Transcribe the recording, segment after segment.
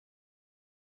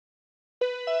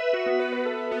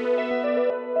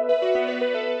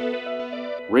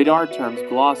Radar Terms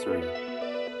Glossary,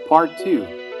 Part 2.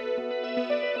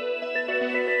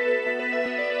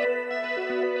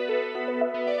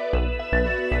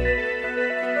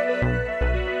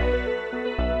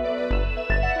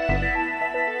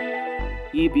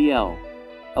 EBL,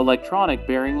 Electronic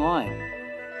Bearing Line.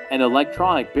 An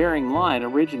electronic bearing line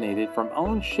originated from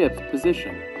own ship's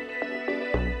position.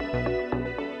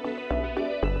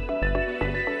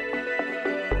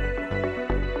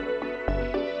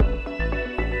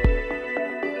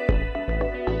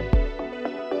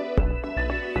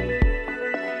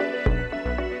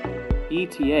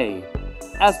 ETA,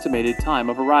 estimated time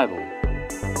of arrival.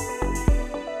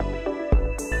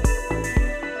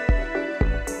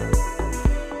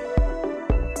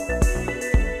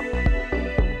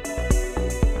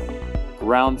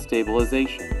 Ground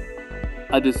stabilization,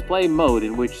 a display mode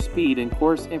in which speed and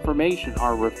course information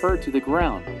are referred to the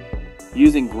ground,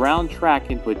 using ground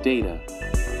track input data.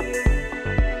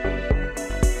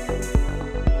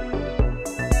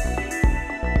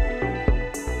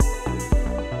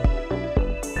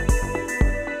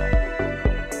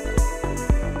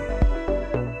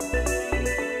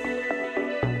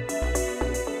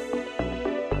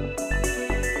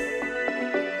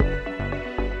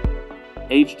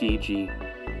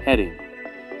 HDG, heading,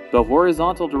 the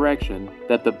horizontal direction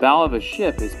that the bow of a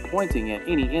ship is pointing at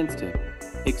any instant,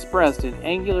 expressed in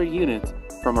angular units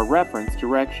from a reference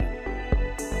direction.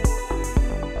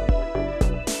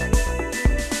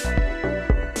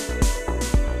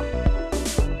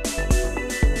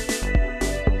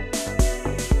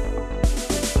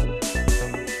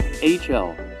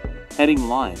 HL, heading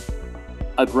line,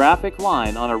 a graphic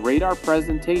line on a radar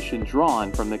presentation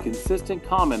drawn from the consistent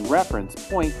common reference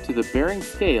point to the bearing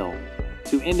scale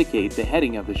to indicate the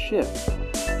heading of the ship.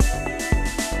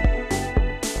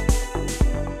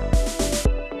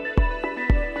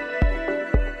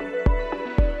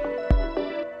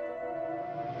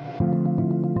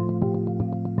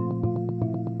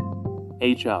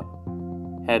 H up,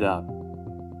 head up.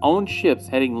 Own ship's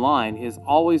heading line is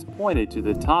always pointed to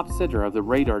the top center of the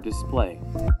radar display.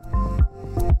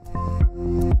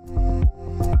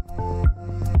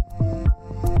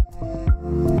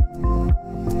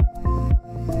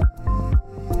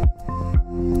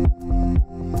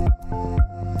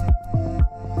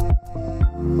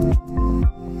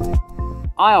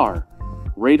 IR,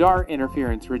 radar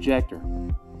interference rejector,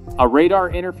 a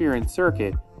radar interference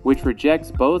circuit which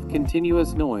rejects both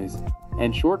continuous noise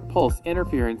and short pulse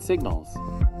interference signals.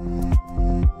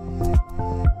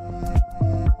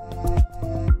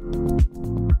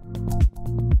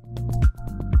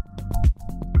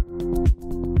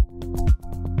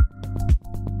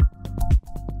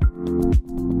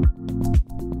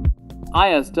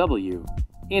 ISW,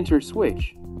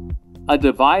 interswitch, a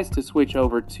device to switch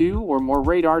over 2 or more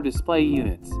radar display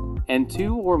units and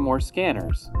 2 or more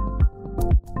scanners.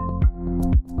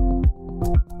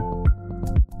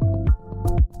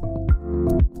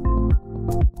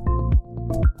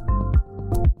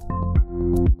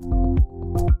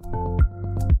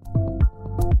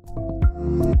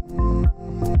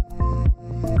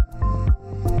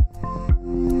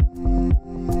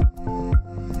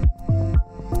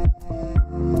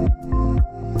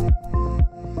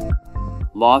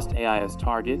 Lost AIS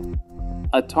target,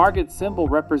 a target symbol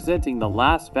representing the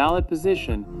last valid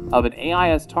position of an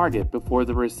AIS target before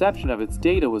the reception of its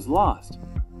data was lost,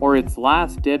 or its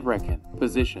last dead reckoning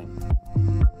position.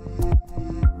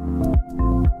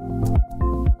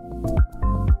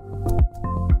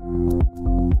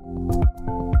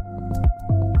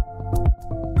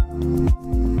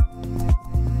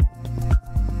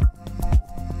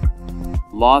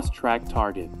 Lost track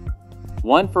target,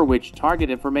 one for which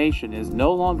target information is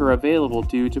no longer available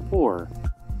due to poor,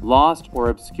 lost, or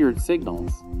obscured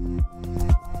signals.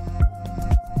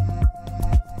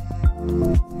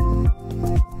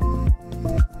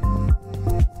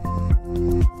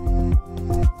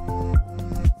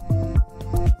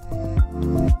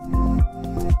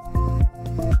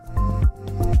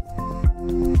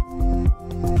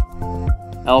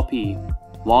 LP,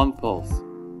 long pulse.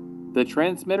 The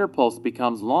transmitter pulse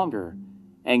becomes longer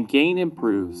and gain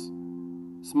improves.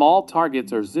 Small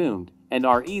targets are zoomed and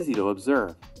are easy to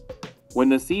observe. When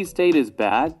the sea state is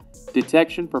bad,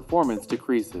 detection performance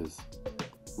decreases.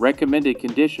 Recommended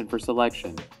condition for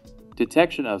selection: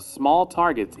 detection of small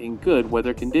targets in good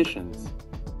weather conditions.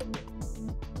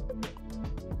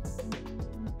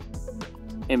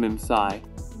 MMSI,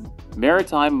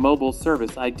 Maritime Mobile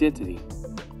Service Identity.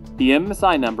 The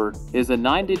MMSI number is a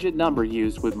 9-digit number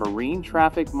used with marine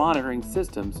traffic monitoring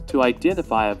systems to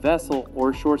identify a vessel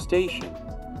or shore station.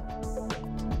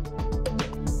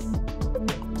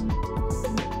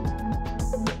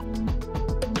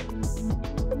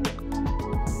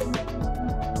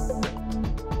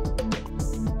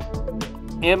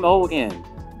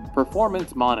 MON,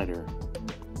 Performance Monitor.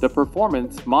 The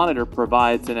Performance Monitor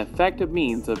provides an effective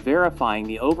means of verifying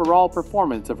the overall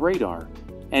performance of radar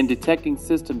and detecting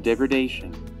system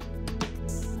degradation.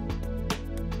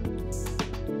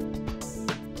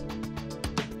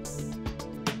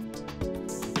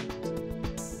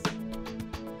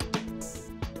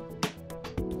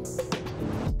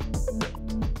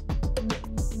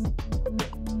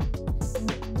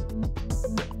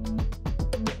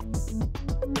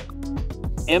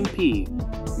 MP,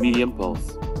 Medium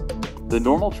Pulse. The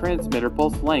normal transmitter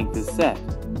pulse length is set.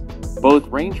 Both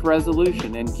range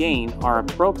resolution and gain are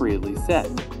appropriately set.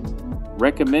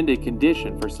 Recommended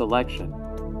condition for selection: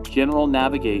 general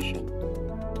navigation.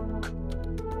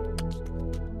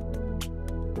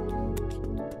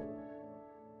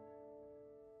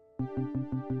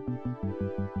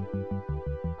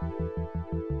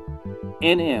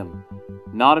 NM,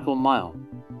 Nautical Mile.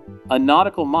 A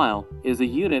nautical mile is a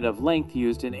unit of length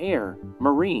used in air,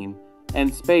 marine,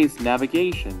 and space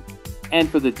navigation, and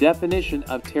for the definition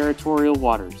of territorial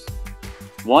waters.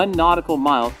 1 nautical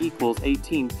mile equals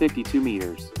 1852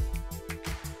 meters.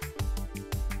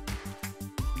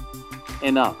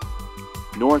 And up,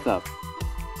 north up.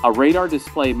 A radar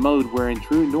display mode wherein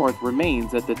true north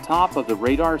remains at the top of the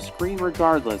radar screen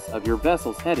regardless of your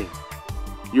vessel's heading.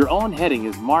 Your own heading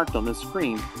is marked on the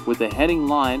screen with a heading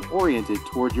line oriented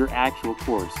toward your actual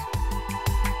course.